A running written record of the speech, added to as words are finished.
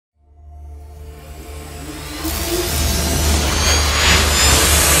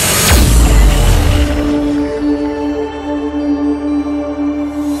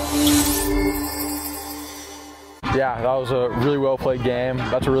was a really well-played game.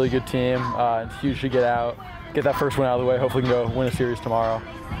 That's a really good team. It's huge to get that first win out of the way. Hopefully we can go win a series tomorrow.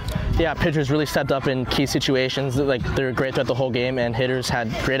 Yeah, pitchers really stepped up in key situations. Like, they were great throughout the whole game, and hitters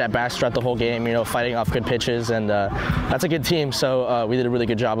had great at-bats throughout the whole game, you know, fighting off good pitches, and that's a good team. So we did a really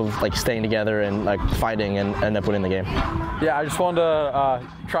good job of like staying together and like fighting and end up winning the game. Yeah, I just wanted to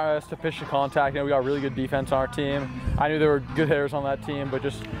try my best to pitch to contact. You know, we got really good defense on our team. I knew there were good hitters on that team, but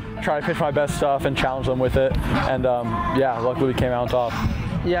just try to pitch my best stuff and challenge them with it. And yeah, luckily we came out on top.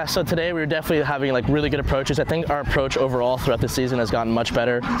 Yeah, so today we were definitely having like really good approaches. I think our approach overall throughout the season has gotten much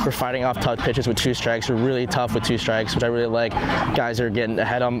better. We're fighting off tough pitches with 2 strikes. We're really tough with 2 strikes, which I really like. Guys are getting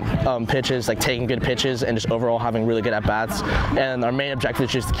ahead on pitches, like taking good pitches, and just overall having really good at-bats. And our main objective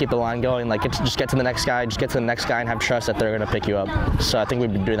is just to keep the line going, like just get to the next guy, and have trust that they're going to pick you up. So I think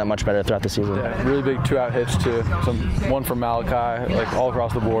we've been doing that much better throughout the season. Yeah, really big 2-out hits too. One from Malachi, like all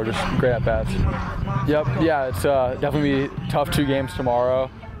across the board, just great at-bats. Yep, yeah, it's definitely be tough 2 games tomorrow.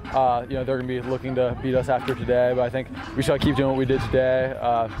 You know, they're going to be looking to beat us after today, but I think we should keep doing what we did today,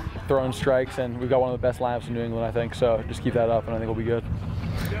 throwing strikes, and we've got one of the best lineups in New England, I think, so just keep that up, and I think we'll be good.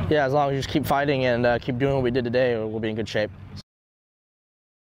 Yeah, as long as we just keep fighting and keep doing what we did today, we'll be in good shape.